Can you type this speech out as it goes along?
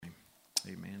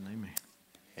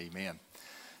Amen.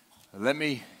 Let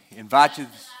me invite you.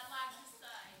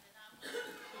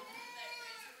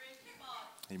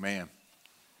 Amen.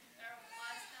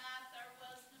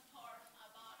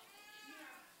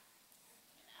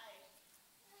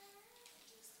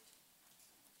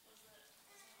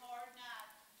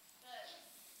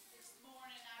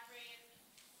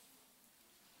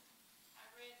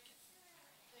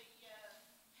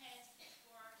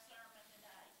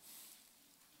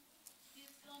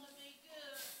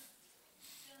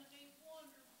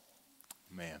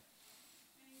 Amen.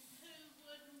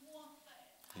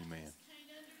 Amen.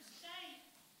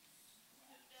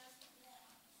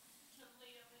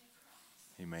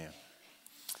 Amen.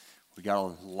 We got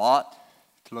a lot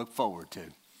to look forward to.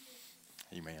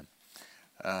 Amen.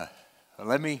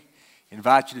 Let me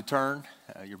invite you to turn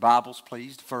your Bibles,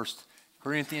 please, to 1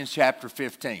 Corinthians chapter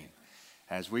 15.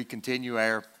 As we continue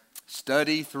our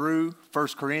study through 1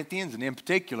 Corinthians, and in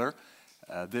particular,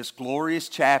 this glorious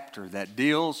chapter that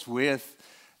deals with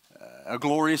a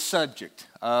glorious subject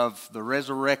of the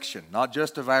resurrection, not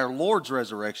just of our Lord's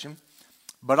resurrection,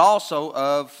 but also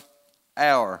of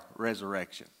our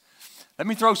resurrection. Let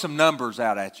me throw some numbers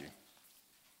out at you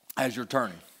as you're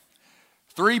turning.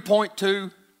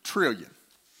 3.2 trillion,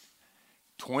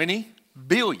 20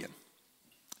 billion,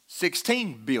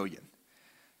 16 billion,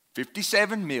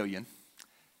 57 million,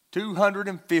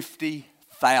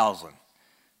 250,000.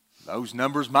 Those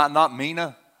numbers might not mean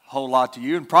a whole lot to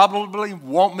you and probably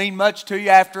won't mean much to you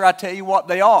after I tell you what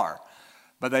they are,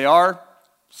 but they are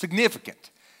significant.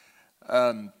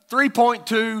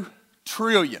 3.2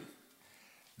 trillion.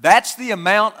 That's the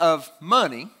amount of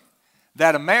money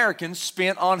that Americans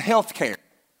spent on health care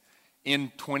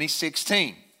in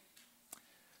 2016.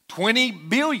 20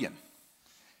 billion.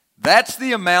 That's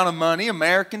the amount of money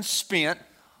Americans spent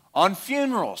on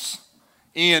funerals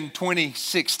in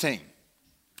 2016.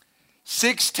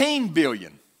 16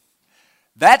 billion.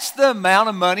 That's the amount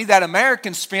of money that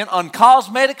Americans spent on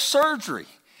cosmetic surgery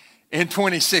in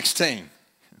 2016.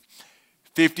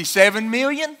 57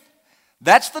 million.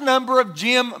 That's the number of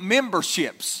gym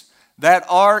memberships that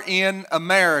are in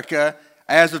America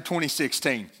as of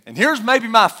 2016. And here's maybe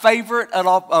my favorite of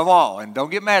all, and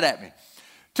don't get mad at me.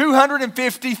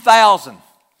 250,000.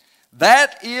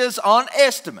 That is on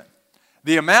estimate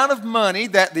the amount of money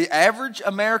that the average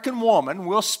American woman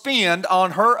will spend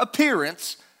on her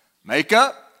appearance,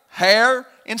 makeup, hair,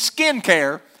 and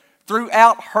skincare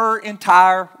throughout her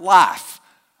entire life.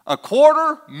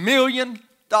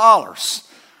 $250,000.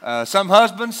 Some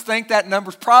husbands think that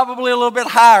number's probably a little bit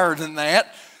higher than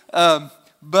that.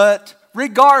 But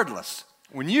regardless,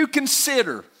 when you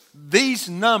consider these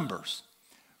numbers,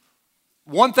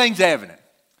 one thing's evident.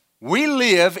 We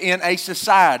live in a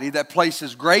society that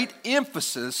places great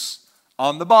emphasis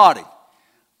on the body,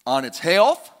 on its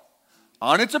health,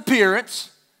 on its appearance,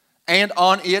 and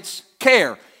on its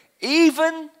care,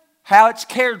 even how it's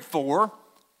cared for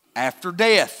after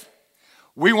death.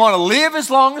 We want to live as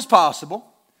long as possible.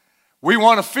 We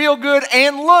want to feel good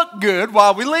and look good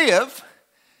while we live.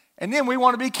 And then we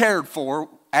want to be cared for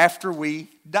after we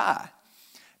die.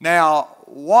 Now,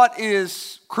 what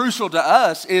is crucial to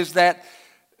us is that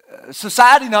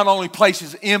society not only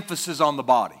places emphasis on the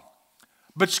body,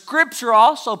 but Scripture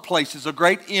also places a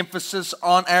great emphasis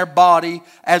on our body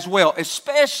as well,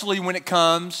 especially when it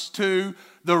comes to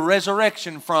the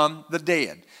resurrection from the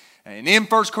dead. And in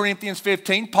 1 Corinthians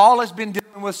 15, Paul has been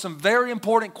dealing with some very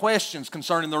important questions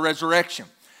concerning the resurrection.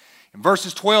 In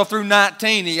verses 12 through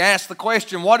 19, he asks the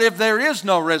question, what if there is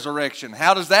no resurrection?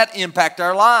 How does that impact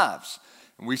our lives?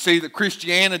 And we see that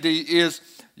Christianity is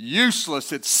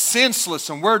useless, it's senseless,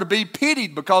 and we're to be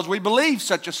pitied because we believe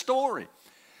such a story.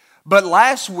 But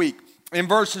last week, in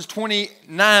verses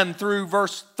 29 through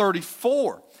verse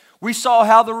 34, we saw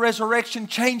how the resurrection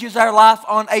changes our life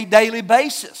on a daily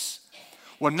basis.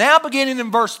 Well, now beginning in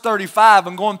verse 35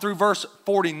 and going through verse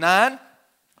 49,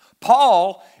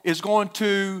 Paul is going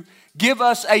to give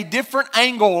us a different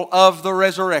angle of the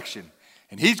resurrection.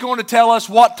 And he's going to tell us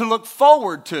what to look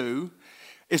forward to,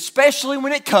 especially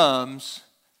when it comes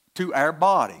to our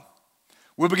body.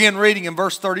 We'll begin reading in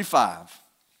verse 35.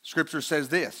 Scripture says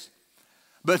this,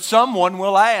 but someone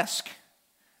will ask,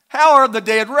 how are the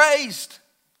dead raised?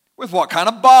 With what kind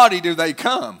of body do they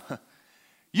come?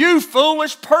 You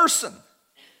foolish person.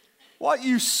 What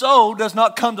you sow does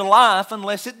not come to life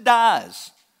unless it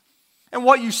dies. And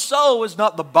what you sow is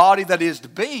not the body that is to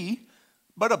be,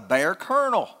 but a bare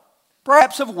kernel,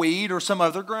 perhaps of wheat or some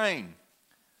other grain.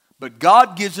 But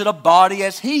God gives it a body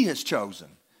as He has chosen,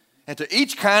 and to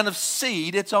each kind of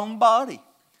seed its own body.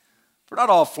 For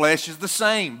not all flesh is the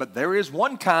same, but there is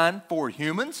one kind for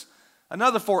humans,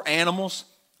 another for animals,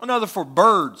 another for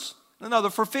birds, another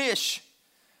for fish.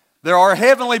 There are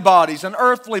heavenly bodies and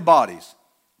earthly bodies,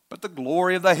 but the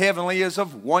glory of the heavenly is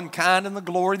of one kind, and the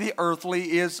glory of the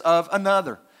earthly is of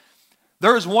another.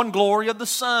 There is one glory of the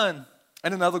sun,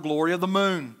 and another glory of the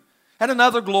moon, and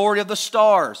another glory of the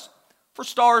stars. For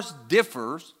star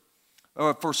differs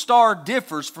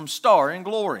from star in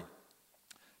glory.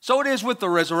 So it is with the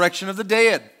resurrection of the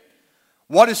dead.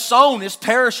 What is sown is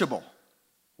perishable.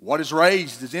 What is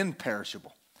raised is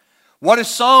imperishable. What is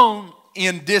sown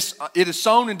it is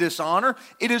sown in dishonor,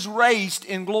 it is raised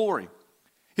in glory.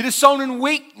 It is sown in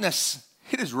weakness,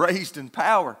 it is raised in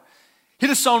power. It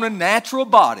is sown a natural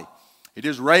body, it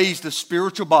is raised a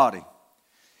spiritual body.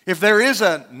 If there is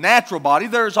a natural body,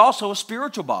 there is also a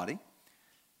spiritual body.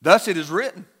 Thus it is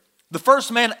written, the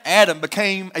first man, Adam,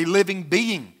 became a living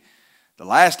being. The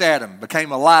last Adam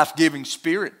became a life-giving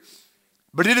spirit.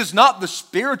 But it is not the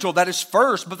spiritual that is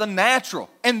first, but the natural,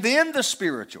 and then the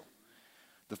spiritual.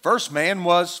 The first man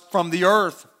was from the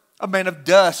earth, a man of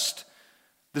dust.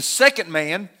 The second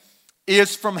man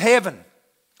is from heaven.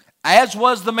 As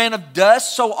was the man of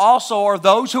dust, so also are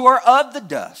those who are of the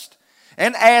dust.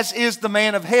 And as is the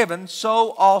man of heaven,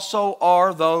 so also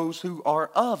are those who are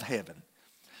of heaven.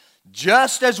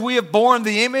 Just as we have borne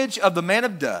the image of the man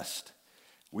of dust,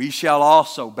 we shall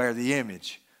also bear the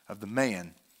image of the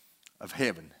man of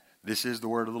heaven. This is the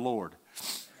word of the Lord.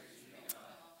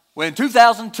 Well, in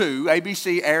 2002,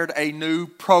 ABC aired a new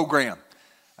program,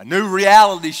 a new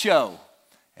reality show.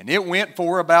 And it went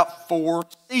for about 4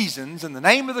 seasons, and the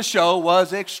name of the show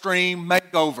was Extreme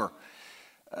Makeover.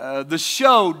 The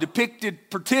show depicted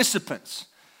participants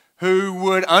who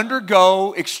would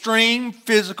undergo extreme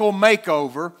physical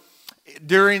makeover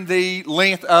during the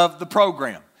length of the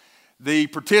program. The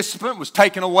participant was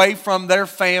taken away from their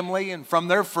family and from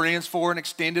their friends for an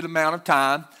extended amount of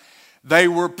time. They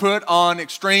were put on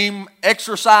extreme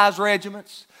exercise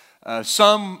regimens.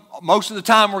 Most of the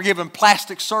time, were given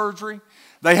plastic surgery.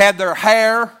 They had their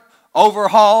hair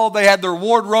overhauled. They had their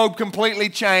wardrobe completely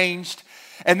changed.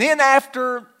 And then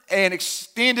after an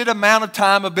extended amount of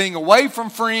time of being away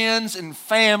from friends and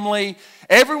family,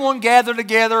 everyone gathered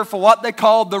together for what they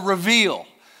called the reveal.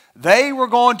 They were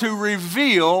going to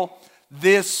reveal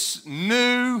this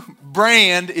new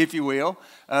brand, if you will,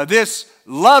 this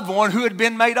loved one who had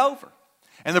been made over.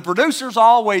 And the producers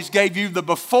always gave you the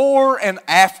before and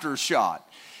after shot.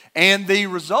 And the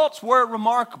results were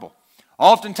remarkable.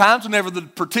 Oftentimes, whenever the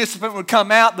participant would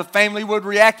come out, the family would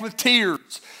react with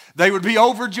tears. They would be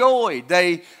overjoyed.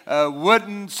 They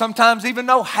wouldn't sometimes even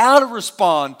know how to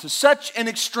respond to such an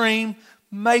extreme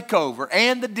makeover.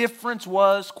 And the difference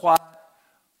was quite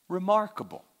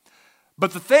remarkable.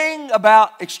 But the thing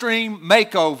about extreme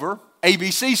makeover,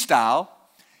 ABC style,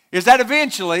 is that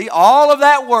eventually all of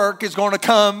that work is going to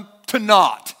come to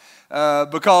naught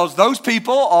because those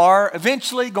people are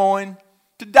eventually going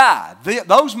to die.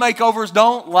 Those makeovers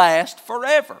don't last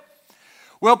forever.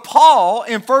 Well, Paul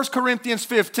in 1 Corinthians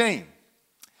 15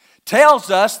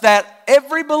 tells us that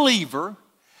every believer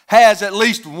has at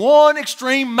least one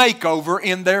extreme makeover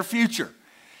in their future.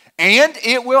 And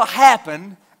it will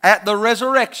happen at the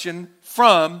resurrection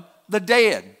from the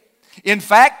dead. In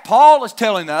fact, Paul is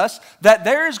telling us that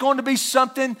there is going to be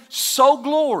something so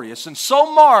glorious and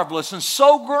so marvelous and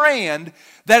so grand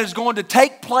that is going to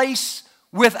take place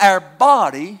with our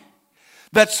body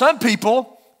that some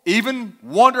people even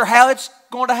wonder how it's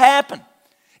going to happen.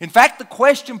 In fact, the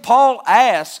question Paul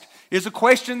asked is a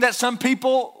question that some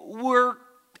people were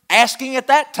asking at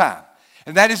that time.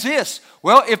 And that is this: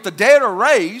 well, if the dead are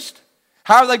raised,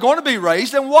 how are they going to be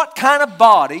raised, and what kind of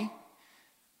body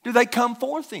do they come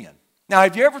forth in? Now,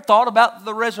 have you ever thought about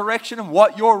the resurrection and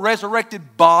what your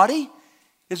resurrected body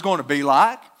is going to be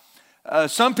like?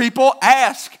 Some people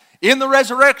ask, in the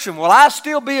resurrection, will I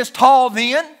still be as tall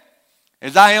then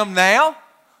as I am now?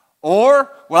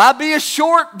 Or will I be as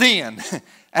short then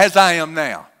as I am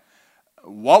now?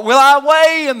 What will I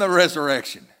weigh in the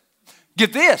resurrection?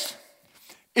 Get this.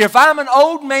 If I'm an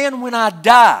old man when I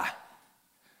die,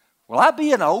 will I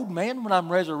be an old man when I'm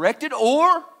resurrected?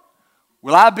 Or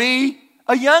will I be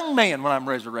a young man when I'm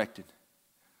resurrected?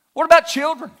 What about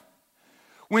children?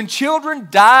 When children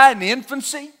die in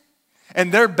infancy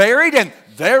and they're buried and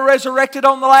they're resurrected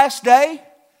on the last day,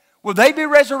 will they be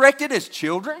resurrected as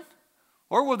children?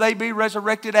 Or will they be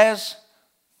resurrected as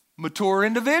mature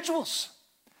individuals?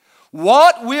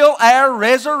 What will our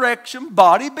resurrection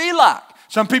body be like?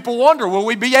 Some people wonder, will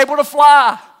we be able to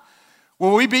fly?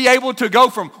 Will we be able to go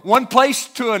from one place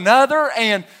to another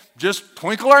and just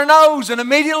twinkle our nose and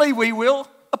immediately we will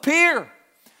appear?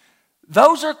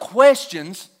 Those are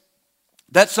questions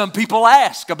that some people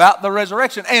ask about the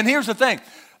resurrection. And here's the thing.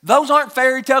 Those aren't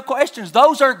fairy tale questions.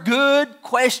 Those are good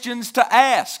questions to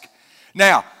ask.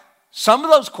 Now, some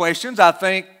of those questions I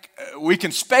think we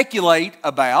can speculate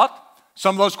about.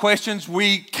 Some of those questions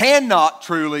we cannot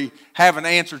truly have an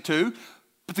answer to.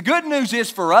 But the good news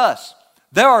is for us,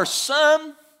 there are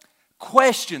some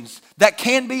questions that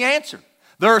can be answered.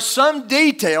 There are some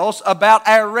details about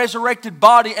our resurrected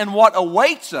body and what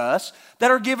awaits us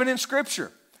that are given in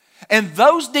Scripture. And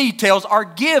those details are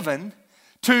given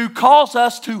to cause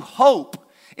us to hope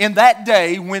in that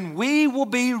day when we will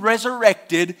be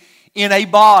resurrected in a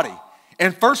body.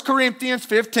 And 1 Corinthians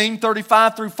 15,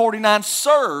 35 through 49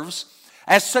 serves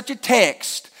as such a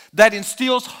text that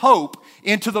instills hope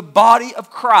into the body of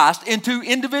Christ, into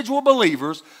individual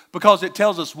believers, because it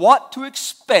tells us what to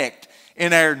expect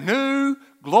in our new,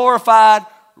 glorified,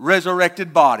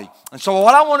 resurrected body. And so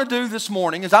what I want to do this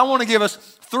morning is I want to give us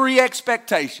 3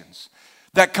 expectations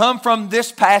that come from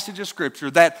this passage of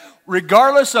Scripture, that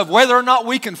regardless of whether or not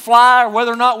we can fly or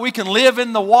whether or not we can live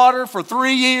in the water for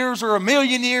 3 years or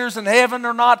 1,000,000 years in heaven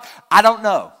or not, I don't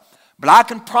know. But I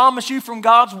can promise you from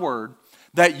God's Word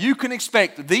that you can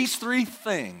expect these 3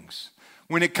 things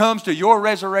when it comes to your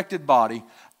resurrected body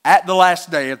at the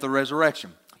last day of the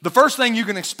resurrection. The first thing you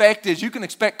can expect is you can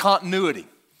expect continuity.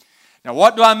 Now,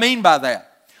 what do I mean by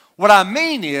that? What I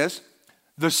mean is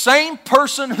the same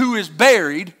person who is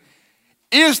buried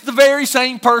is the very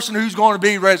same person who's going to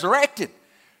be resurrected.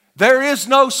 There is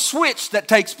no switch that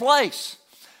takes place.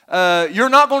 You're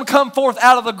not going to come forth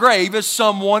out of the grave as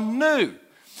someone new.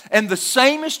 And the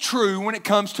same is true when it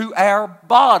comes to our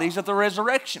bodies at the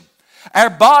resurrection. Our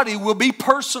body will be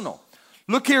personal.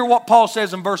 Look here what Paul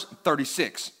says in verse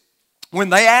 36. When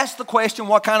they ask the question,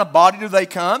 what kind of body do they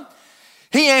come?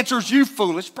 He answers, you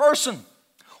foolish person.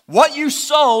 What you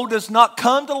sow does not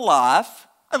come to life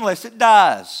unless it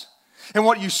dies. And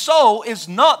what you sow is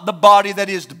not the body that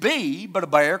is to be, but a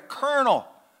bare kernel,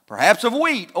 perhaps of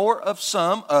wheat or of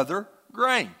some other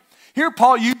grain. Here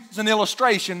Paul uses an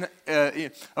illustration,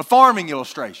 a farming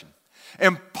illustration.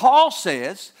 And Paul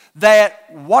says that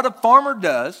what a farmer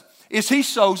does is he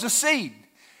sows a seed.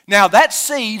 Now that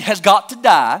seed has got to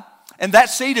die, and that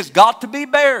seed has got to be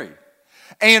buried.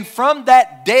 And from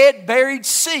that dead, buried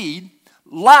seed,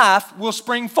 life will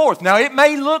spring forth. Now it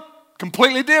may look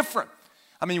completely different.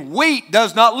 I mean, wheat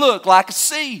does not look like a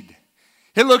seed.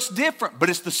 It looks different, but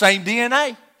it's the same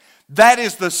DNA. That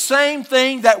is the same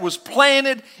thing that was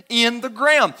planted in the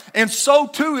ground. And so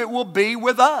too it will be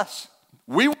with us.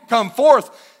 We will come forth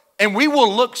and we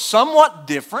will look somewhat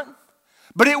different,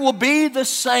 but it will be the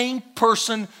same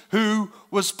person who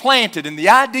was planted. And the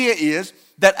idea is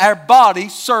that our body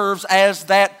serves as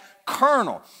that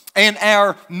kernel. And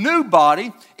our new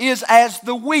body is as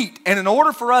the wheat. And in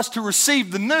order for us to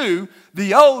receive the new,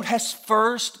 the old has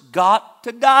first got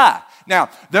to die. Now,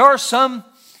 there are some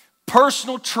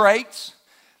personal traits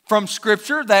from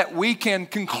Scripture that we can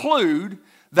conclude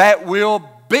that will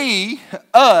be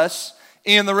us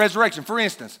in the resurrection. For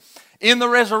instance, in the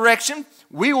resurrection,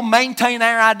 we will maintain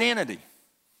our identity.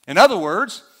 In other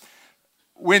words,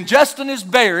 when Justin is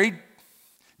buried,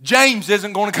 James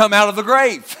isn't going to come out of the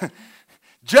grave.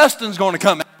 Justin's going to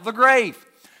come out of the grave.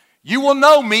 You will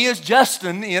know me as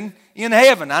Justin in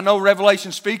heaven. I know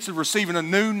Revelation speaks of receiving a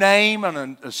new name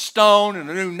and a stone and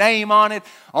a new name on it.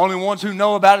 Only ones who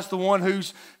know about it is the one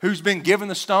who's been given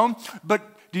the stone. But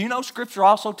do you know Scripture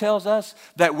also tells us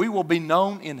that we will be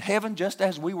known in heaven just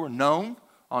as we were known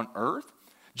on earth?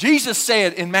 Jesus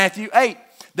said in Matthew 8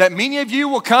 that many of you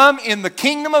will come in the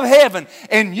kingdom of heaven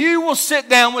and you will sit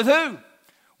down with who?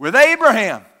 With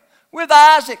Abraham, with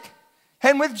Isaac,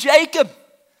 and with Jacob.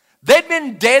 They'd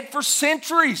been dead for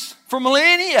centuries, for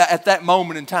millennia at that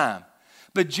moment in time.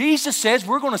 But Jesus says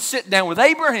we're going to sit down with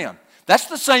Abraham. That's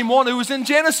the same one who was in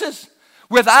Genesis.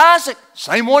 With Isaac,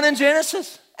 same one in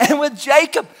Genesis. And with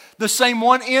Jacob, the same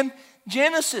one in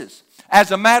Genesis.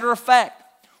 As a matter of fact,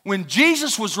 when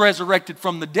Jesus was resurrected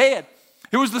from the dead,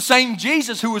 it was the same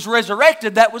Jesus who was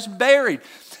resurrected that was buried.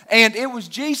 And it was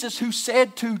Jesus who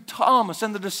said to Thomas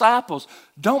and the disciples,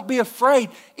 don't be afraid,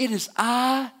 it is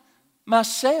I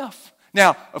myself.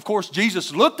 Now, of course,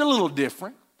 Jesus looked a little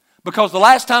different because the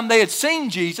last time they had seen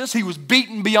Jesus, he was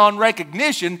beaten beyond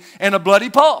recognition and a bloody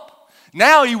pulp.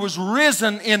 Now he was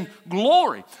risen in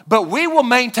glory. But we will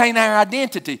maintain our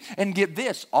identity. And get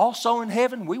this, also in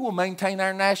heaven, we will maintain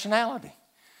our nationality.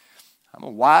 I'm a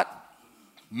white,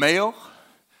 male,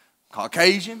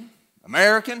 Caucasian,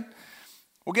 American.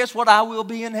 Well, guess what? I will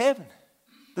be in heaven.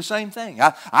 The same thing.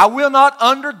 I will not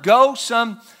undergo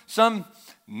some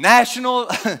national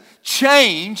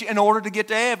change in order to get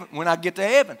to heaven. When I get to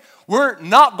heaven, we're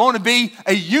not going to be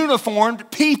a uniformed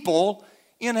people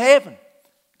in heaven.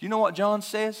 Do you know what John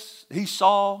says he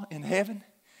saw in heaven?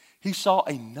 He saw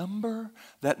a number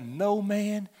that no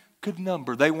man could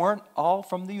number. They weren't all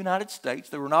from the United States.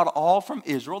 They were not all from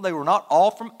Israel. They were not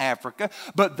all from Africa.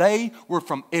 But they were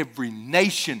from every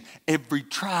nation, every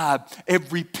tribe,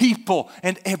 every people,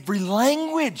 and every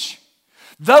language.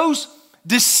 Those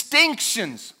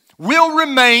distinctions will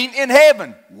remain in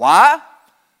heaven. Why?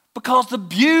 Because the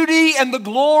beauty and the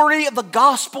glory of the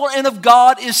gospel and of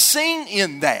God is seen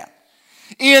in that.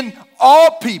 In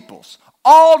all peoples,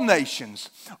 all nations,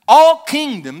 all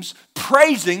kingdoms,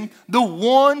 praising the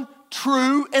one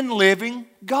true and living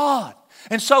God.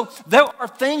 And so there are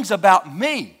things about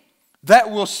me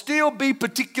that will still be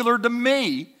particular to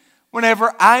me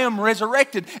whenever I am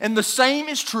resurrected. And the same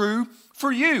is true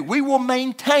for you. We will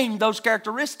maintain those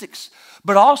characteristics,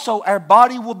 but also our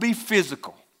body will be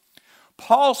physical.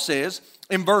 Paul says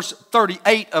in verse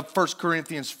 38 of 1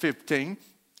 Corinthians 15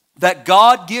 that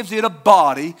God gives it a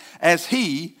body as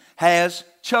He has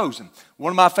chosen.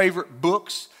 One of my favorite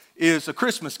books is A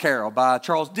Christmas Carol by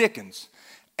Charles Dickens.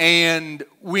 And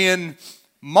when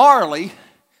Marley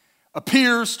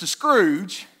appears to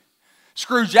Scrooge,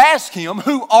 Scrooge asks him,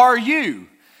 "Who are you?"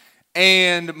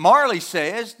 And Marley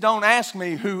says, "Don't ask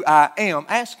me who I am,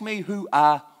 ask me who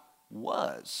I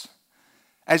was."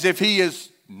 As if he is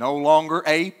no longer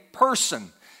a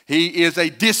person. He is a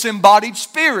disembodied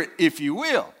spirit, if you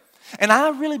will. And I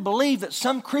really believe that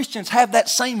some Christians have that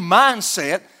same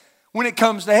mindset when it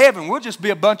comes to heaven. We'll just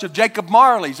be a bunch of Jacob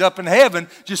Marleys up in heaven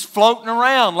just floating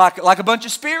around like a bunch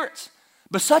of spirits.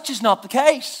 But such is not the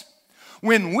case.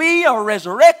 When we are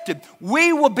resurrected,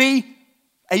 we will be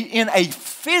in a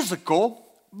physical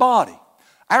body.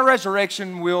 Our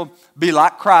resurrection will be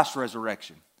like Christ's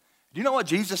resurrection. Do you know what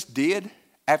Jesus did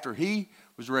after He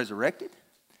was resurrected?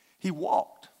 He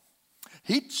walked.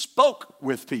 He spoke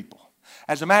with people.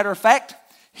 As a matter of fact,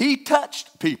 He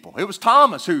touched people. It was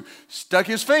Thomas who stuck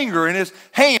his finger in his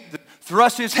hand,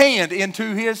 thrust his hand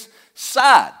into his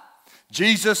side.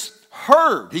 Jesus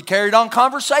heard. He carried on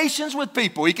conversations with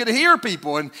people. He could hear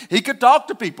people and He could talk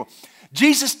to people.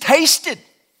 Jesus tasted.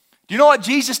 Do you know what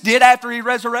Jesus did after He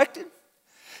resurrected?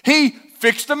 He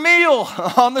fixed a meal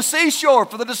on the seashore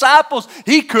for the disciples.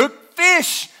 He cooked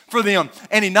fish for them.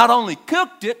 And He not only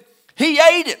cooked it, He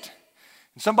ate it.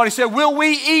 And somebody said, "Will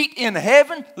we eat in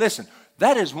heaven?" Listen,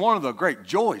 that is one of the great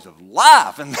joys of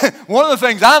life. And one of the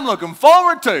things I'm looking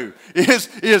forward to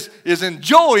is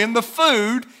enjoying the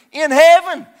food in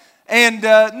heaven. And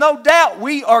no doubt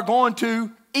we are going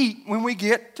to eat when we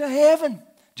get to heaven.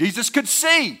 Jesus could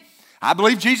see. I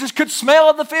believe Jesus could smell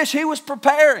of the fish He was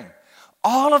preparing.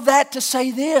 All of that to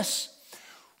say this: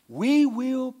 we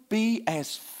will be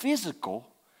as physical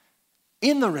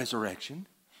in the resurrection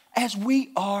as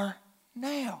we are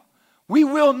now. We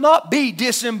will not be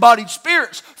disembodied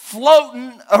spirits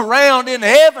floating around in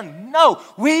heaven. No,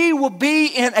 we will be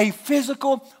in a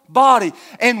physical body,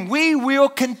 and we will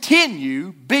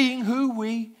continue being who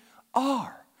we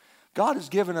are. God has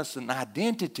given us an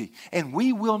identity, and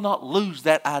we will not lose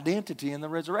that identity in the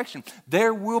resurrection.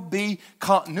 There will be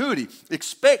continuity.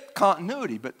 Expect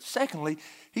continuity. But secondly,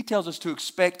 He tells us to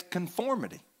expect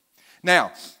conformity.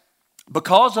 Now,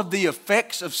 because of the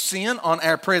effects of sin on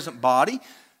our present body,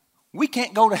 we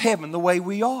can't go to heaven the way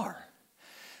we are.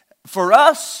 For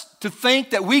us to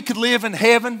think that we could live in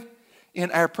heaven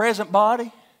in our present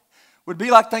body would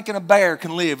be like thinking a bear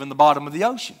can live in the bottom of the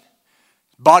ocean.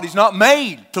 Body's not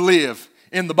made to live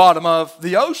in the bottom of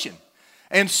the ocean.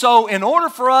 And so in order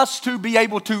for us to be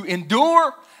able to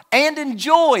endure and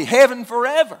enjoy heaven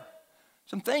forever,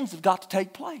 some things have got to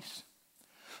take place.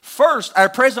 First, our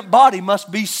present body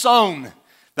must be sown.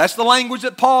 That's the language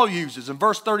that Paul uses in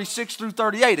verse 36 through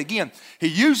 38. Again, he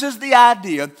uses the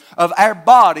idea of our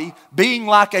body being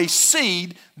like a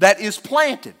seed that is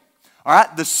planted. All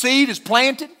right, the seed is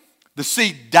planted, the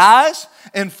seed dies,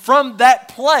 and from that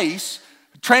place,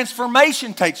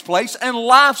 transformation takes place and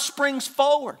life springs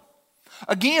forward.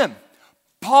 Again,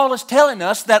 Paul is telling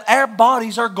us that our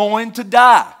bodies are going to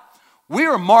die. We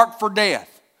are marked for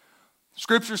death.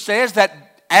 Scripture says that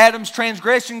Adam's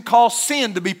transgression caused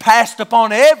sin to be passed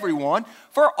upon everyone,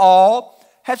 for all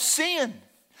have sinned.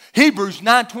 Hebrews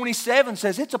 9:27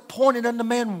 says it's appointed unto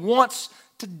man once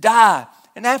to die,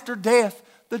 and after death,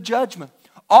 the judgment.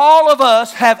 All of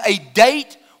us have a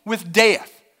date with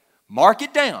death. Mark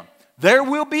it down. There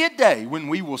will be a day when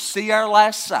we will see our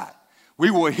last sight.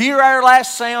 We will hear our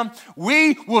last sound.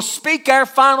 We will speak our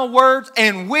final words,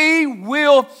 and we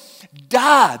will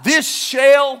die. This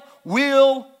shell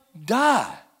will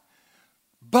die.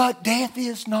 But death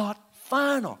is not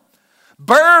final.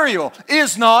 Burial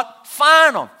is not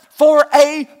final. for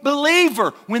a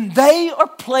believer when they are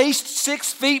placed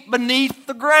 6 feet beneath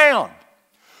the ground.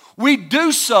 We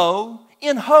do so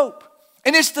in hope.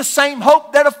 And it's the same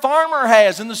hope that a farmer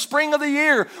has in the spring of the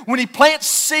year when he plants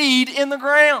seed in the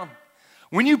ground.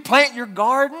 When you plant your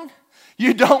garden,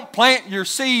 you don't plant your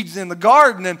seeds in the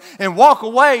garden and walk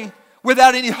away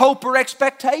without any hope or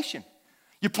expectation.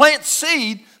 You plant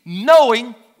seed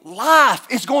knowing life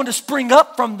is going to spring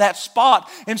up from that spot.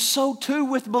 And so too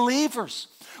with believers.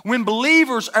 When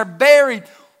believers are buried,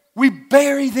 we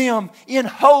bury them in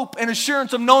hope and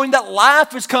assurance of knowing that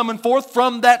life is coming forth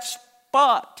from that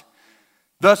spot.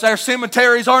 Thus, our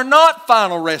cemeteries are not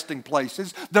final resting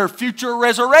places. They're future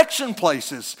resurrection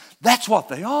places. That's what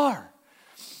they are.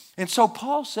 And so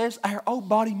Paul says our old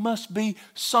body must be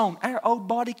sown. Our old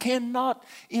body cannot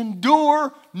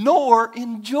endure nor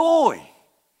enjoy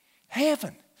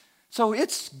heaven. So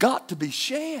it's got to be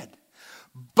shed.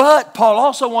 But Paul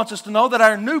also wants us to know that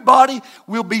our new body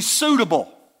will be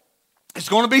suitable. It's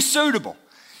going to be suitable.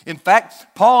 In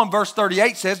fact, Paul in verse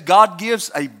 38 says God gives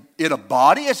it a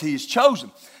body as he has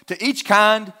chosen. To each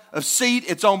kind of seed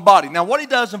its own body. Now what he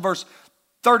does in verse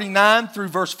 39 through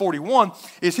verse 41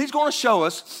 is he's going to show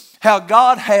us how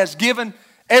God has given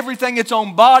everything its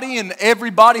own body, and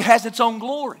every body has its own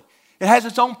glory. It has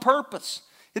its own purpose.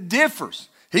 It differs.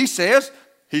 He says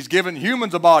he's given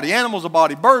humans a body, animals a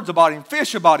body, birds a body, and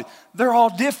fish a body. They're all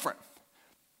different.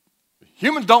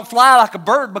 Humans don't fly like a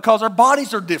bird because our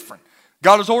bodies are different.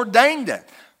 God has ordained that.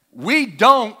 We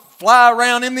don't fly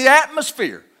around in the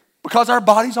atmosphere because our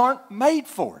bodies aren't made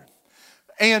for it.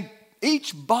 And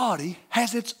each body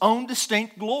has its own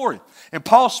distinct glory. And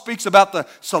Paul speaks about the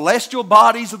celestial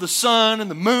bodies of the sun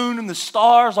and the moon and the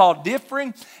stars all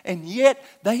differing, and yet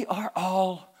they are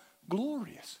all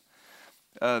glorious.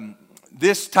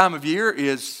 This time of year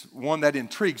is one that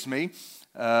intrigues me.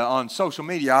 On social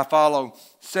media, I follow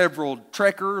several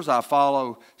trekkers. I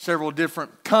follow several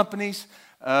different companies.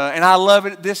 And I love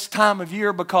it this time of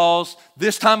year because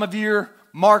this time of year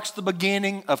marks the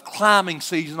beginning of climbing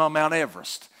season on Mount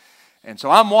Everest. And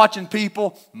so I'm watching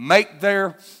people make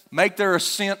their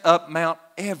ascent up Mount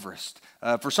Everest.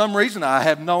 For some reason, I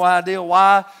have no idea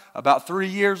why. About 3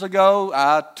 years ago,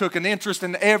 I took an interest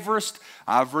in Everest.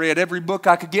 I've read every book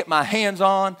I could get my hands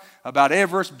on about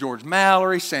Everest, George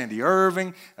Mallory, Sandy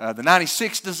Irving, the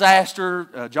 96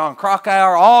 disaster, John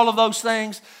Krakauer, all of those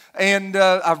things. And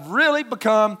I've really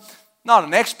become, not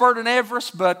an expert in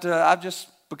Everest, but I've just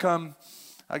become,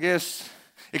 I guess,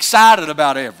 excited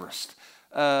about Everest.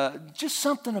 Just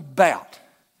something about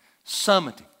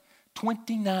summiting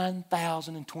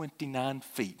 29,029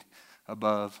 feet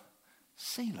above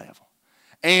sea level.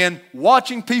 And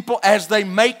watching people as they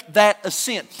make that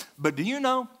ascent. But do you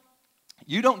know,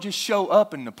 you don't just show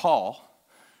up in Nepal,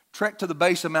 trek to the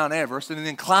base of Mount Everest, and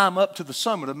then climb up to the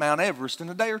summit of Mount Everest in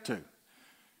a day or two.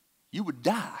 You would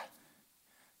die.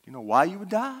 Do you know why you would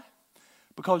die?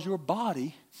 Because your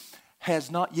body has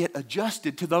not yet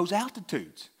adjusted to those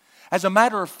altitudes. As a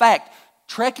matter of fact,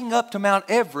 trekking up to Mount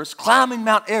Everest, climbing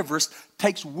Mount Everest,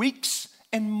 takes weeks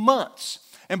and months.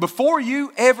 And before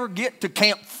you ever get to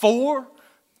Camp 4,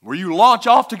 where you launch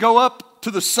off to go up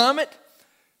to the summit,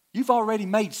 you've already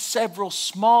made several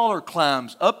smaller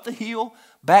climbs up the hill,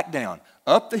 back down,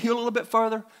 up the hill a little bit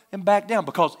further, and back down.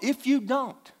 Because if you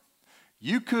don't,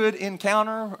 you could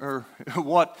encounter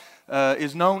what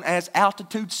is known as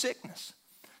altitude sickness.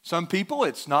 Some people,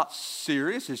 it's not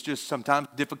serious. It's just sometimes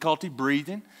difficulty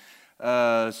breathing.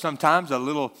 Sometimes a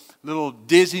little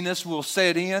dizziness will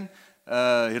set in.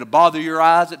 It'll bother your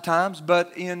eyes at times.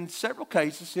 But in several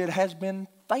cases, it has been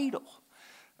fatal.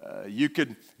 You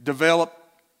could develop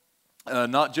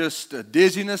not just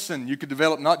dizziness, and you could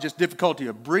develop not just difficulty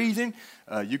of breathing.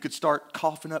 You could start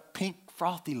coughing up pink,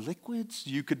 frothy liquids.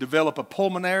 You could develop a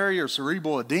pulmonary or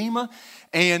cerebral edema.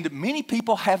 And many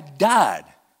people have died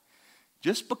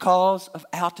just because of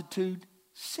altitude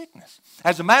sickness.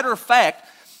 As a matter of fact,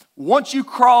 once you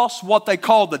cross what they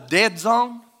call the dead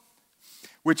zone,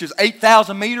 which is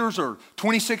 8,000 meters or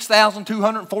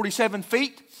 26,247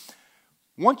 feet,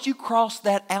 once you cross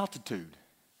that altitude,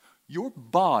 your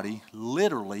body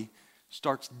literally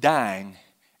starts dying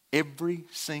every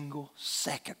single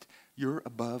second you're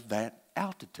above that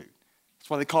altitude. That's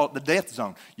why they call it the death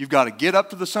zone. You've got to get up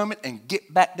to the summit and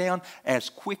get back down as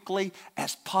quickly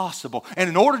as possible. And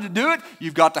in order to do it,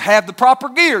 you've got to have the proper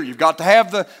gear. You've got to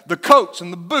have the coats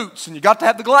and the boots, and you've got to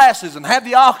have the glasses and have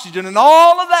the oxygen and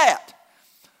all of that.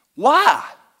 Why?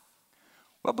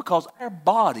 Well, because our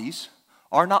bodies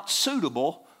are not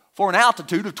suitable for an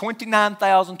altitude of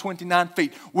 29,029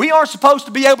 feet. We aren't supposed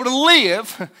to be able to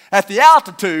live at the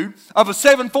altitude of a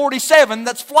 747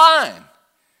 that's flying.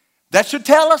 That should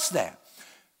tell us that.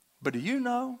 But do you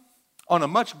know, on a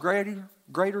much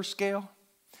greater scale,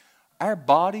 our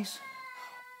bodies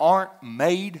aren't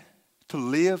made to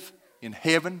live in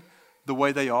heaven the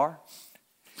way they are.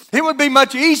 It would be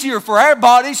much easier for our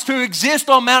bodies to exist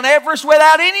on Mount Everest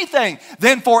without anything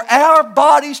than for our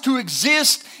bodies to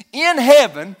exist in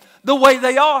heaven the way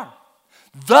they are.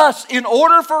 Thus, in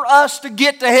order for us to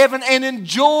get to heaven and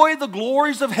enjoy the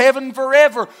glories of heaven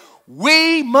forever,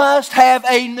 we must have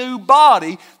a new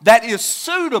body that is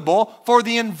suitable for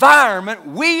the environment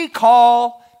we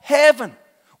call heaven.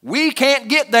 We can't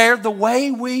get there the way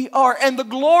we are. And the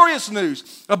glorious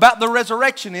news about the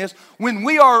resurrection is when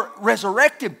we are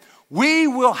resurrected, we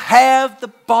will have the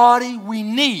body we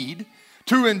need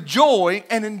to enjoy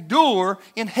and endure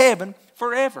in heaven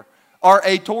forever.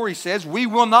 R.A. Torrey says, we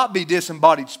will not be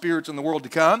disembodied spirits in the world to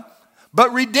come,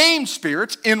 but redeemed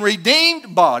spirits in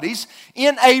redeemed bodies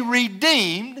in a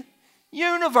redeemed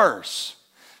universe.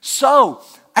 So,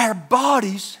 our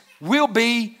bodies will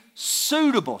be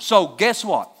suitable. So, guess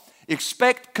what?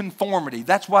 Expect conformity.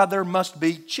 That's why there must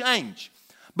be change.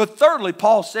 But thirdly,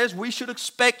 Paul says we should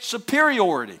expect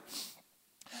superiority.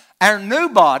 Our new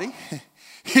body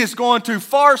is going to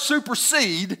far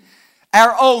supersede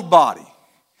our old body.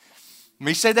 Let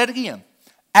me say that again.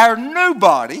 Our new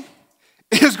body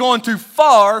is going to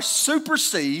far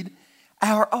supersede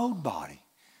our old body.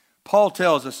 Paul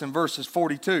tells us in verses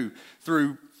 42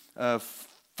 through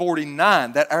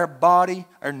 49 that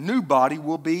our new body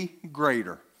will be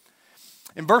greater.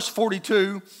 In verse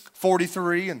 42,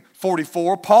 43, and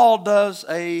 44, Paul does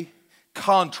a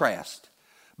contrast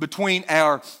between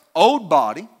our old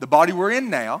body, the body we're in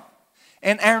now,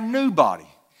 and our new body.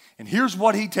 And here's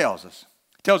what he tells us.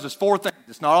 He tells us four things.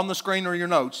 It's not on the screen or your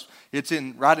notes. It's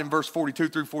right in verse 42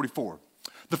 through 44.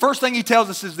 The first thing he tells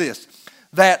us is this,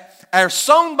 that our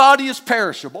sown body is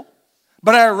perishable,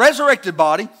 but our resurrected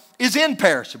body is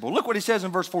imperishable. Look what he says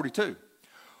in verse 42.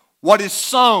 What is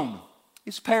sown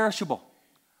is perishable.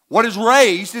 What is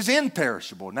raised is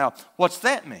imperishable. Now, what's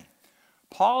that mean?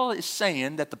 Paul is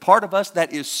saying that the part of us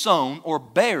that is sown or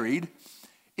buried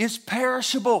is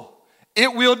perishable.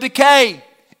 It will decay.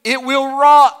 It will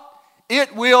rot.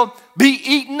 It will be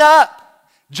eaten up.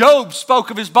 Job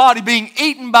spoke of his body being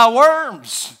eaten by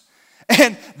worms.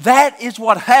 And that is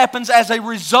what happens as a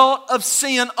result of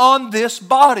sin on this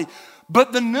body.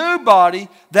 But the new body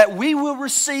that we will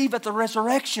receive at the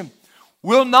resurrection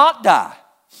will not die.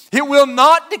 It will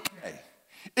not decay.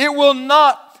 It will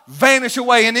not vanish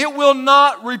away, and it will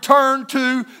not return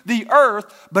to the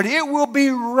earth, but it will be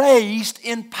raised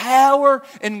in power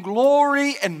and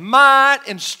glory and might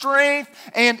and strength,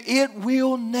 and it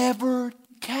will never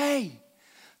decay.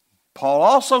 Paul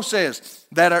also says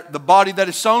that the body that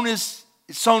is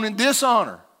sown in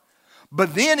dishonor.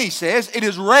 But then he says it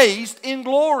is raised in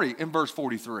glory in verse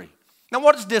 43. Now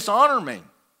what does dishonor mean?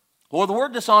 Well, the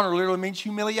word dishonor literally means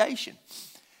humiliation.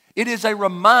 It is a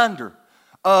reminder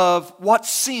of what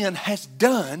sin has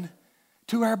done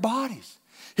to our bodies.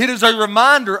 It is a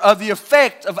reminder of the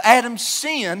effect of Adam's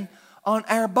sin on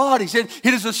our bodies. It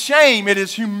is a shame. It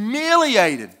is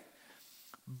humiliated.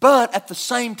 But at the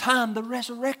same time, the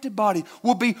resurrected body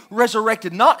will be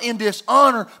resurrected not in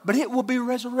dishonor, but it will be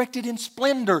resurrected in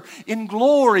splendor, in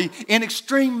glory, in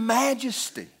extreme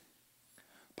majesty.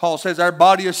 Paul says our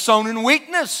body is sown in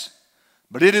weakness,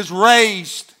 but it is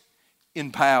raised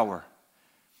in power.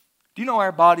 Do you know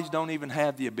our bodies don't even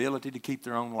have the ability to keep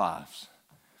their own lives?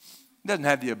 It doesn't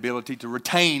have the ability to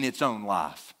retain its own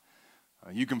life.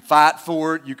 You can fight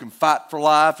for it, you can fight for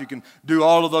life, you can do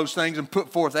all of those things and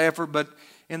put forth effort, but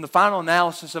in the final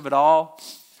analysis of it all,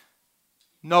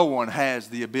 no one has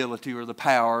the ability or the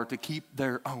power to keep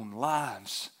their own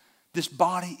lives. This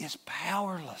body is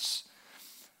powerless.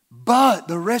 But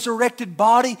the resurrected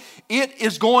body, it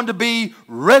is going to be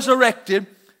resurrected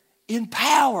in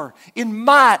power, in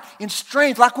might, in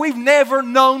strength, like we've never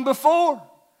known before.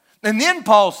 And then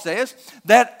Paul says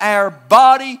that our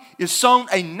body is sown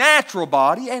a natural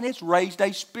body and it's raised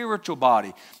a spiritual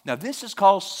body. Now this has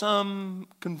caused some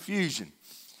confusion.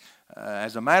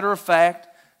 As a matter of fact,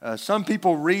 some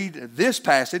people read this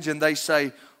passage and they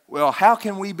say, well, how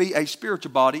can we be a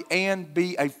spiritual body and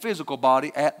be a physical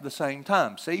body at the same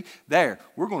time? See, there,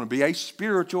 we're going to be a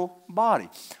spiritual body.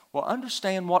 Well,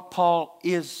 understand what Paul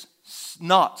is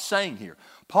not saying here.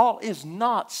 Paul is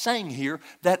not saying here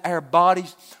that our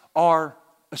bodies are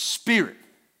a spirit.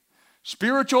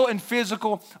 Spiritual and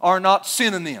physical are not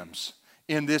synonyms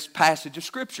in this passage of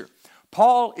Scripture.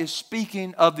 Paul is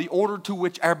speaking of the order to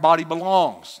which our body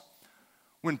belongs.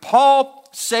 When Paul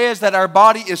says that our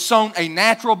body is sown a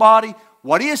natural body,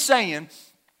 what he is saying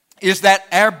is that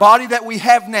our body that we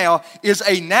have now is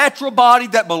a natural body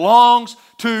that belongs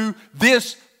to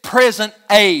this present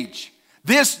age,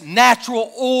 this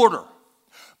natural order.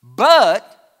 But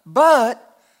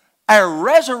our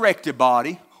resurrected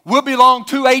body will belong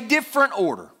to a different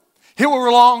order.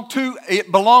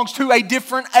 It belongs to a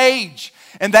different age.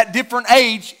 And that different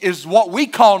age is what we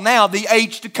call now the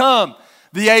age to come.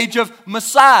 The age of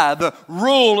Messiah, the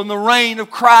rule and the reign of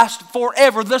Christ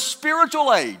forever, the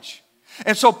spiritual age.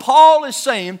 And so Paul is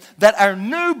saying that our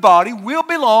new body will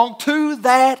belong to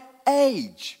that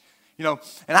age. You know,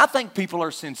 and I think people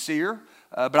are sincere,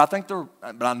 but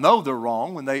I know they're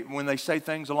wrong when they say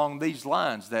things along these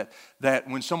lines that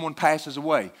when someone passes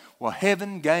away, well,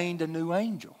 heaven gained a new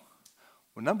angel.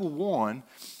 Well, number one,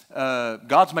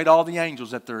 God's made all the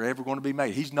angels that they're ever going to be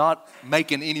made. He's not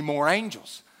making any more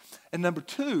angels. And number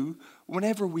two,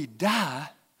 whenever we die,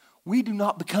 we do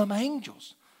not become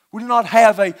angels. We do not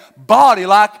have a body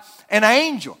like an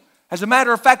angel. As a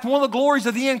matter of fact, one of the glories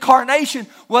of the incarnation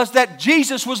was that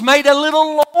Jesus was made a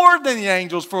little lower than the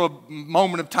angels for a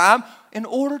moment of time in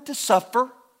order to suffer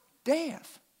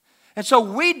death. And so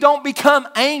we don't become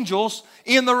angels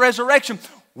in the resurrection.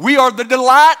 We are the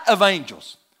delight of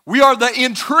angels. We are the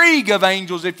intrigue of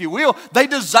angels, if you will. They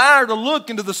desire to look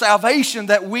into the salvation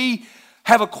that we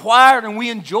have acquired and we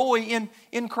enjoy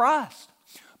in Christ.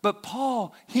 But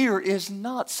Paul here is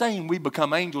not saying we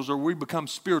become angels or we become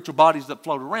spiritual bodies that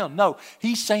float around. No,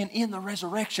 he's saying in the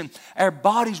resurrection, our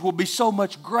bodies will be so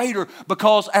much greater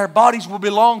because our bodies will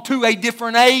belong to a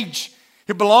different age.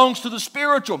 It belongs to the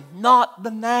spiritual, not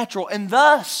the natural. And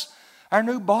thus, our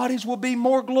new bodies will be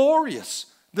more glorious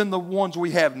than the ones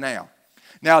we have now.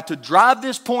 Now, to drive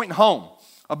this point home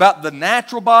about the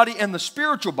natural body and the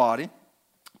spiritual body,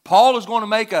 Paul is going to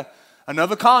make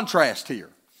another contrast here.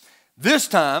 This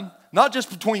time, not just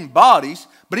between bodies,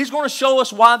 but he's going to show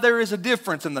us why there is a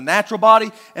difference in the natural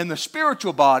body and the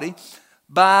spiritual body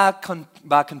by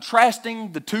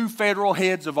contrasting the two federal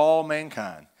heads of all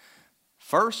mankind.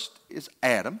 First is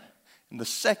Adam, and the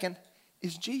second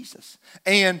is Jesus.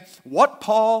 And what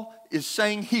Paul is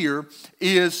saying here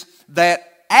is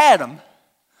that Adam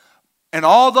and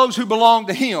all those who belong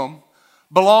to him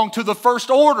belong to the first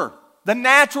order, the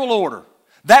natural order,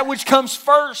 that which comes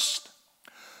first.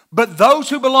 But those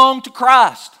who belong to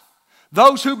Christ,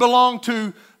 those who belong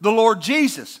to the Lord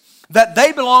Jesus, that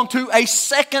they belong to a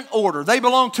second order. They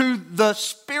belong to the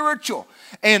spiritual.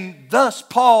 And thus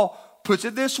Paul puts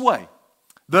it this way.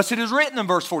 Thus it is written in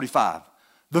verse 45.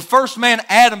 The first man,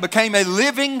 Adam, became a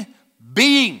living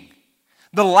being.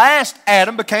 The last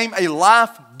Adam became a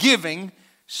life-giving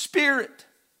spirit.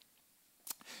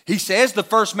 He says the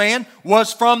first man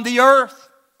was from the earth,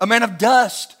 a man of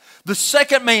dust. The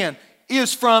second man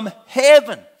is from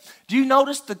heaven. Do you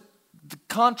notice the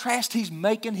contrast he's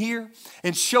making here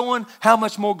and showing how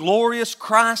much more glorious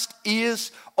Christ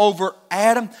is over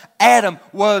Adam? Adam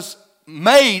was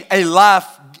made a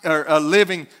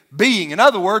living being. In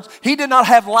other words, he did not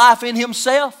have life in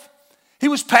himself. He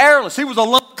was powerless. He was a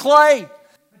lump of clay.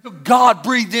 God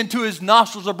breathed into his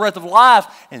nostrils a breath of life,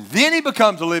 and then he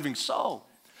becomes a living soul.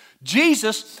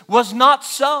 Jesus was not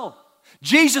so.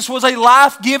 Jesus was a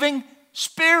life-giving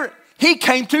spirit. He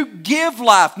came to give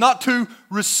life, not to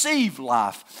receive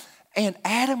life. And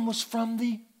Adam was from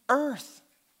the earth.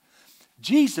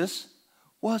 Jesus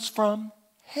was from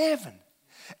heaven.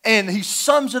 And he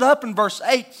sums it up in verse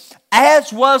 8.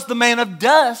 As was the man of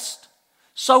dust,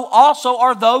 so also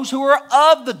are those who are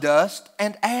of the dust,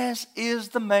 and as is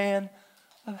the man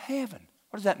of heaven.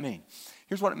 What does that mean?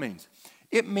 Here's what it means.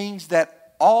 It means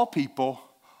that all people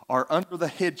are under the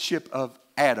headship of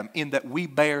Adam, in that we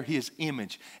bear his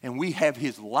image and we have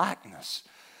his likeness.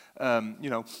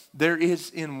 There is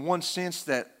in one sense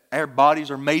that our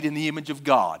bodies are made in the image of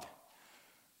God.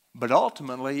 But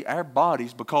ultimately, our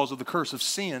bodies, because of the curse of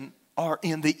sin, are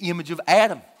in the image of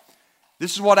Adam.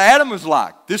 This is what Adam was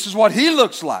like. This is what he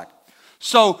looks like.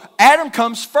 So Adam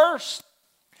comes first.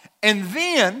 And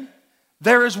then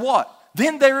there is what?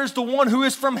 Then there is the one who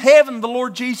is from heaven, the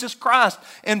Lord Jesus Christ.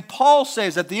 And Paul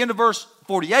says at the end of verse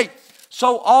 48,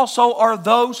 so also are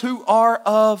those who are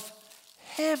of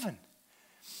heaven.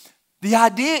 The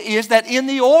idea is that in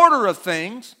the order of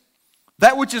things,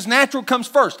 that which is natural comes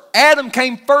first. Adam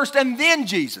came first and then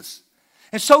Jesus.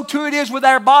 And so too it is with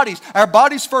our bodies. Our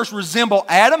bodies first resemble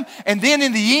Adam, and then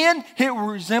in the end, it will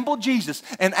resemble Jesus.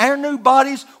 And our new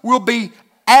bodies will be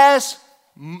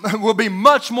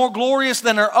much more glorious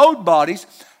than our old bodies,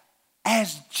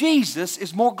 as Jesus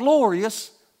is more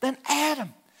glorious than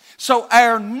Adam. So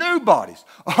our new bodies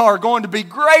are going to be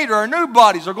greater. Our new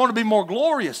bodies are going to be more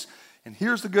glorious. And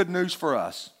here's the good news for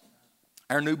us.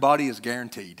 Our new body is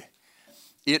guaranteed.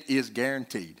 It is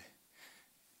guaranteed.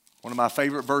 One of my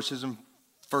favorite verses in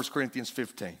 1 Corinthians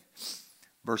 15,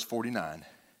 verse 49.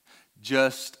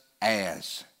 Just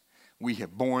as we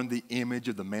have borne the image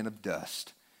of the man of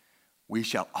dust, we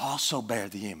shall also bear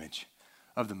the image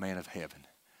of the man of heaven.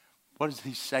 What is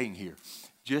he saying here?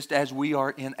 Just as we are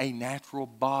in a natural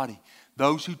body,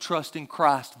 those who trust in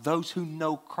Christ, those who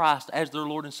know Christ as their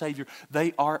Lord and Savior,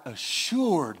 they are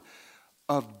assured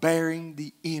of bearing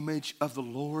the image of the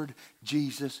Lord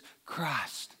Jesus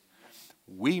Christ.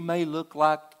 We may look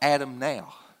like Adam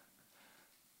now,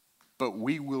 but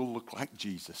we will look like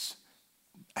Jesus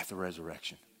at the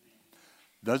resurrection.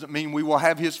 Doesn't mean we will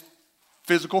have his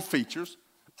physical features.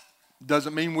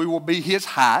 Doesn't mean we will be his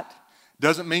height.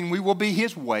 Doesn't mean we will be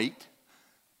his weight.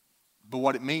 But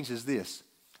what it means is this: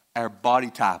 our body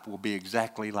type will be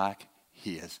exactly like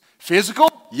his. Physical?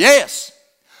 Yes.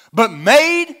 But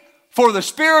made for the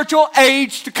spiritual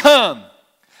age to come.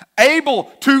 Able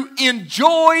to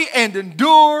enjoy and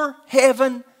endure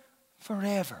heaven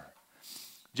forever.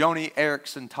 Joni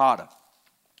Eareckson Tada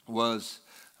was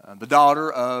the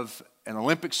daughter of an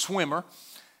Olympic swimmer,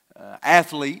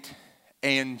 athlete,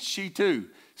 and she too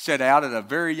set out at a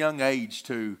very young age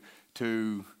to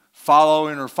follow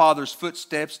in her father's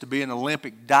footsteps to be an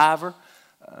Olympic diver.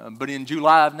 But in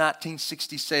July of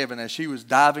 1967, as she was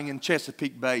diving in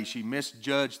Chesapeake Bay, she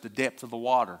misjudged the depth of the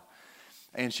water.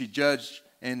 And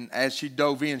as she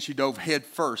dove in, she dove head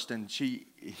first, and she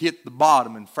hit the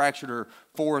bottom and fractured her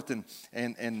fourth and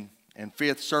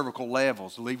fifth cervical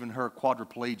levels, leaving her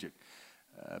quadriplegic,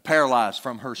 paralyzed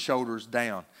from her shoulders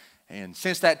down. And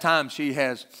since that time, she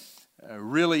has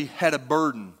really had a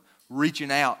burden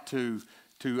reaching out to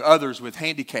others with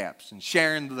handicaps and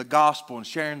sharing the gospel and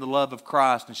sharing the love of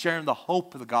Christ and sharing the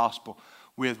hope of the gospel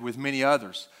with many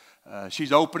others.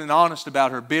 She's open and honest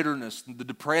about her bitterness and the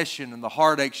depression and the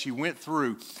heartache she went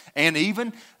through, and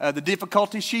even the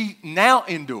difficulties she now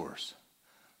endures.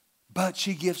 But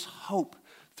she gives hope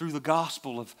through the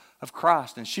gospel of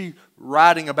Christ. And she,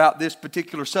 writing about this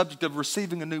particular subject of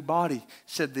receiving a new body,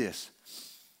 said this: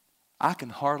 I can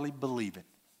hardly believe it.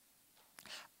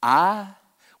 I,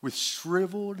 with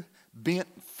shriveled, bent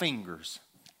fingers,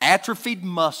 atrophied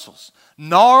muscles,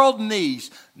 gnarled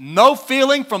knees, no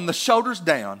feeling from the shoulders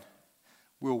down,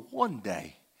 will one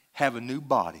day have a new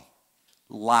body,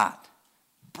 light,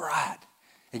 bright,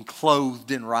 and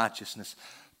clothed in righteousness,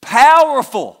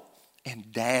 powerful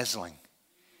and dazzling.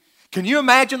 Can you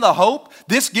imagine the hope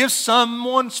this gives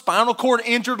someone spinal cord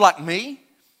injured like me?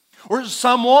 Or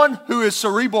someone who is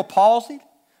cerebral palsy,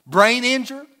 brain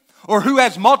injured, or who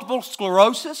has multiple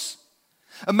sclerosis?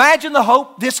 Imagine the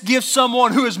hope this gives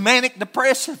someone who is manic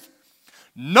depressive.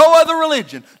 No other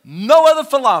religion, no other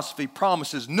philosophy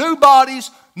promises new bodies,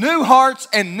 new hearts,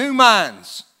 and new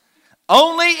minds.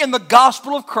 Only in the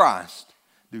gospel of Christ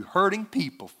do hurting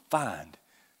people find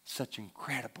such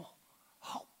incredible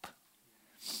hope.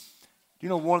 You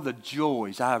know, one of the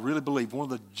joys, I really believe, one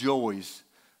of the joys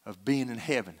of being in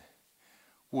heaven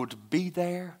will to be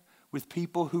there with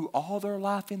people who all their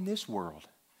life in this world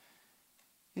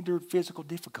endured physical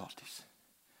difficulties,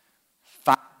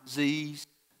 fighting disease,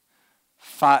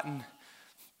 fighting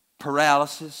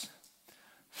paralysis,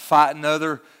 fighting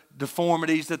other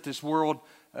deformities that this world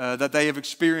that they have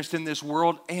experienced in this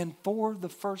world, and for the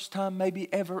first time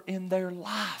maybe ever in their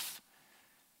life,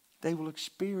 they will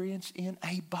experience in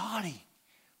a body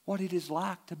what it is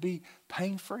like to be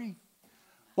pain-free,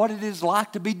 what it is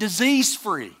like to be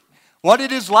disease-free, what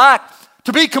it is like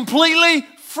to be completely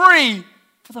free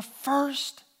for the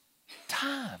first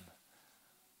time.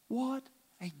 What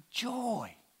a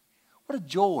joy. What a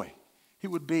joy it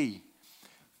would be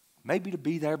maybe to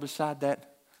be there beside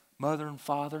that mother and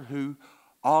father who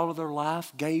all of their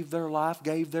life, gave their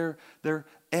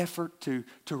effort to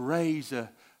raise a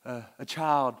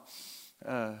child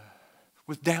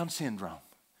with Down syndrome.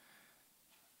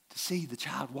 To see the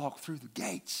child walk through the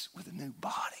gates with a new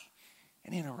body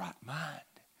and in a right mind.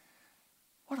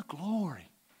 What a glory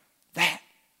that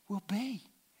will be.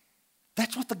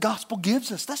 That's what the gospel gives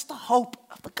us. That's the hope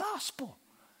of the gospel.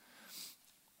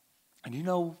 And you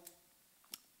know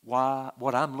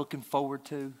what I'm looking forward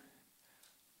to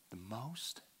the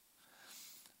most?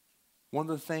 One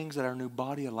of the things that our new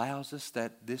body allows us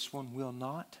that this one will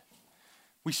not.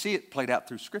 We see it played out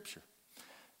through Scripture.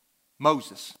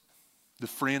 Moses, the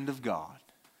friend of God,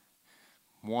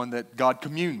 one that God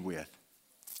communed with,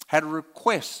 had a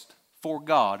request for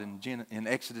God in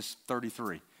Exodus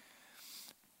 33.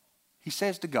 He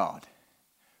says to God,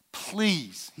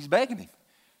 please, he's begging him,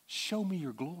 show me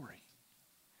your glory.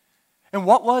 And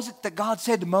what was it that God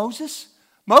said to Moses?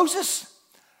 Moses,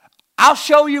 I'll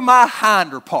show you my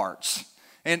hinder parts.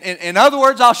 And in other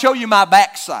words, I'll show you my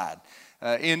backside.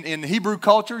 In Hebrew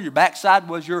culture, your backside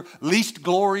was your least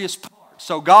glorious part.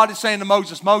 So God is saying to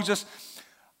Moses, Moses,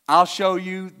 I'll show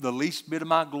you the least bit of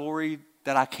my glory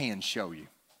that I can show you.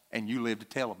 And you live to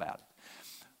tell about it.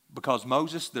 Because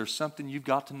Moses, there's something you've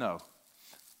got to know.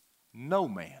 No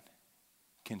man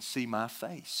can see my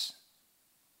face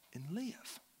and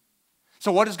live.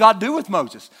 So what does God do with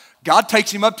Moses? God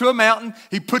takes him up to a mountain.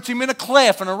 He puts him in a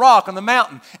cleft in a rock on the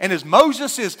mountain. And as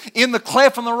Moses is in the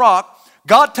cleft in the rock,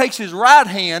 God takes his right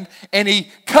hand and he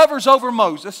covers over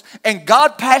Moses. And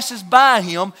God passes by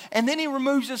him. And then he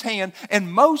removes his hand.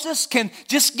 And Moses can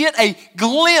just get a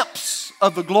glimpse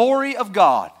of the glory of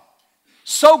God.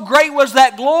 So great was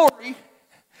that glory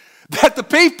that the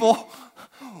people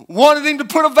wanted him to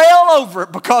put a veil over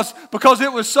it because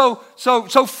it was so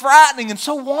frightening and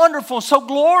so wonderful and so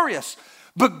glorious.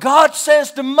 But God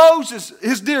says to Moses,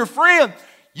 his dear friend,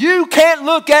 you can't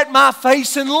look at my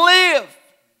face and live.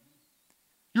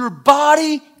 Your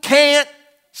body can't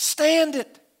stand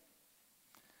it.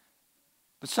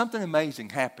 But something amazing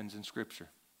happens in Scripture.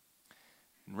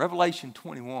 In Revelation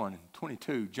 21 and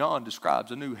 22, John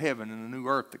describes a new heaven and a new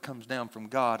earth that comes down from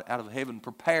God out of heaven,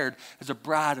 prepared as a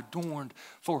bride adorned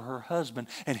for her husband.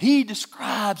 And he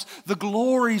describes the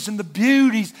glories and the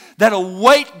beauties that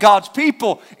await God's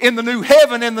people in the new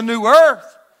heaven and the new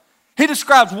earth. He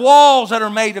describes walls that are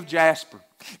made of jasper,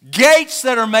 gates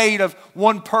that are made of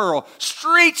one pearl,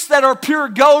 streets that are pure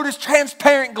gold as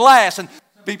transparent glass. And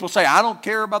people say, I don't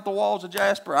care about the walls of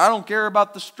jasper. I don't care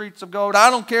about the streets of gold.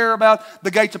 I don't care about the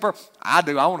gates of pearl. I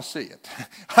do. I want to see it.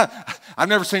 I've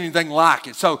never seen anything like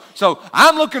it. So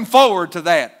I'm looking forward to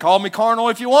that. Call me carnal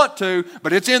if you want to,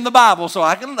 but it's in the Bible, so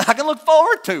I can look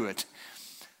forward to it.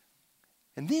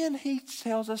 And then he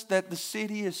tells us that the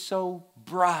city is so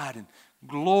bright and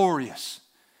glorious.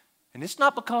 And it's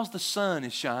not because the sun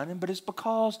is shining, but it's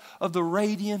because of the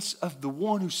radiance of the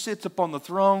one who sits upon the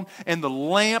throne and the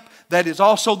lamp that is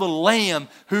also the Lamb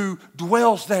who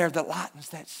dwells there that lightens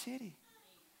that city.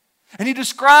 And he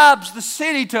describes the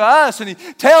city to us, and he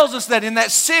tells us that in that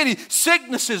city,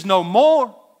 sickness is no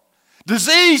more.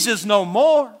 Disease is no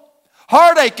more.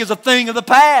 Heartache is a thing of the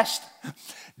past.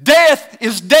 Death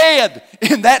is dead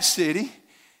in that city.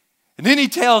 And then he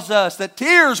tells us that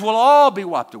tears will all be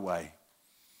wiped away.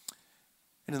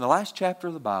 And in the last chapter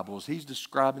of the Bible, as he's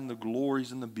describing the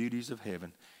glories and the beauties of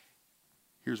heaven,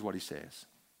 here's what he says.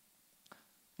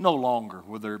 No longer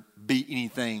will there be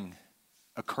anything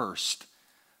accursed,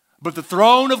 but the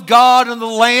throne of God and the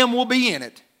Lamb will be in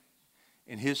it,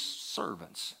 and his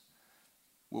servants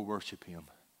will worship him.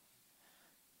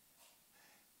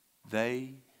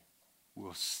 They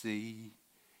will see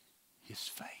his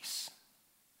face.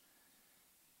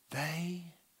 They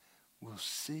will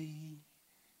see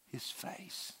his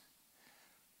face.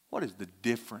 What is the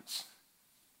difference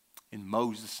in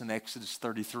Moses in Exodus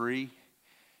 33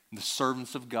 and the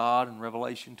servants of God in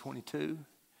Revelation 22? Do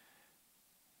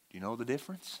you know the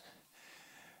difference?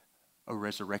 A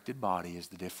resurrected body is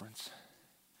the difference.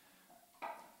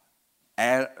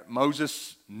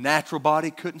 Moses' natural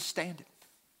body couldn't stand it.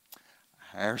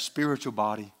 Our spiritual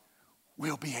body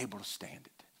will be able to stand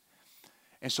it.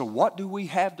 And so what do we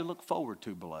have to look forward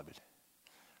to, beloved?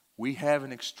 We have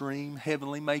an extreme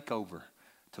heavenly makeover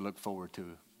to look forward to.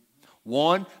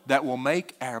 One that will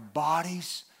make our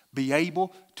bodies be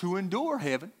able to endure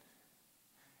heaven.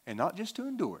 And not just to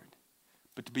endure it,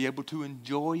 but to be able to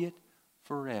enjoy it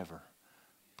forever.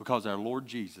 Because our Lord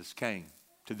Jesus came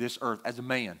to this earth as a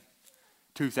man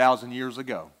 2,000 years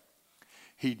ago.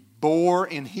 He bore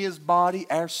in his body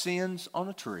our sins on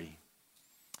a tree.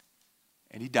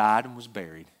 And he died and was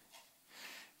buried.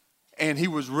 And he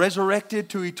was resurrected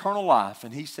to eternal life.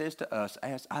 And he says to us,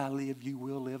 as I live, you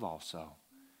will live also.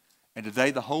 And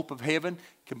today the hope of heaven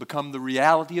can become the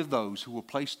reality of those who will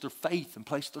place their faith and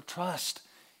place their trust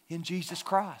in Jesus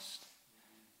Christ.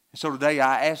 And so today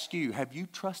I ask you, have you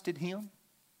trusted him?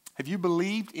 Have you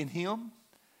believed in him?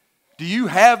 Do you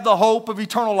have the hope of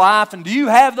eternal life? And do you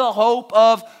have the hope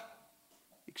of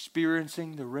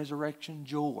experiencing the resurrection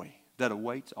joy that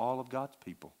awaits all of God's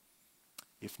people?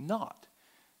 If not,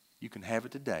 you can have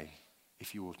it today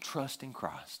if you will trust in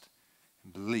Christ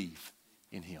and believe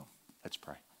in him. Let's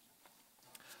pray.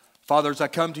 Father, as I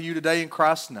come to you today in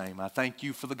Christ's name, I thank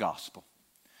you for the gospel.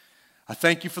 I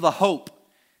thank you for the hope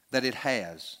that it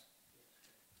has.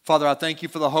 Father, I thank you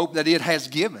for the hope that it has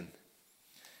given.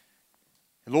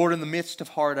 And Lord, in the midst of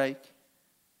heartache,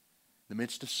 in the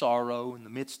midst of sorrow, in the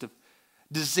midst of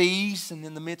disease, and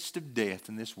in the midst of death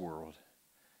in this world,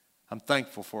 I'm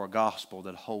thankful for a gospel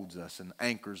that holds us and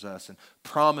anchors us and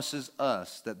promises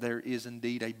us that there is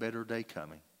indeed a better day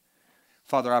coming.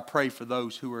 Father, I pray for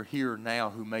those who are here now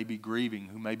who may be grieving,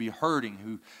 who may be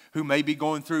hurting, who may be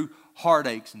going through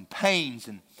heartaches and pains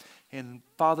and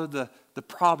Father, the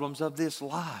problems of this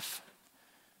life.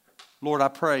 Lord, I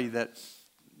pray that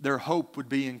their hope would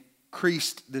be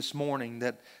increased this morning,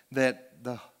 that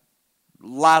the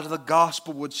light of the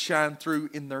gospel would shine through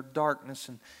in their darkness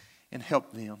and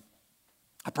help them.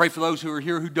 I pray for those who are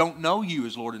here who don't know you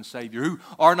as Lord and Savior, who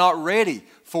are not ready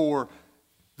for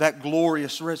that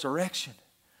glorious resurrection.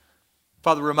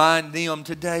 Father, remind them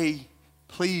today,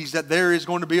 please, that there is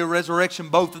going to be a resurrection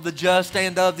both of the just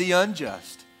and of the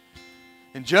unjust.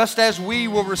 And just as we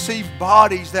will receive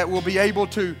bodies that will be able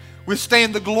to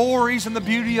withstand the glories and the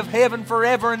beauty of heaven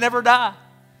forever and never die,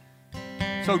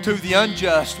 so too the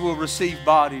unjust will receive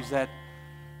bodies that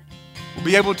will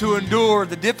be able to endure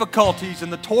the difficulties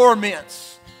and the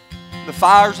torments, the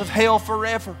fires of hell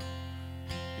forever,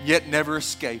 yet never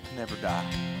escape, never die.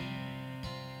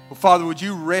 Well, Father, would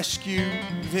you rescue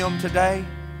them today?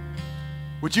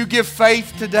 Would you give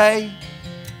faith today?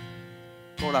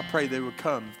 Lord, I pray they would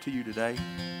come to you today.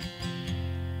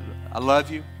 I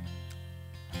love you.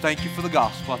 Thank you for the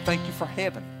gospel. I thank you for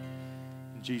heaven.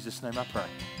 In Jesus' name I pray.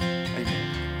 Amen.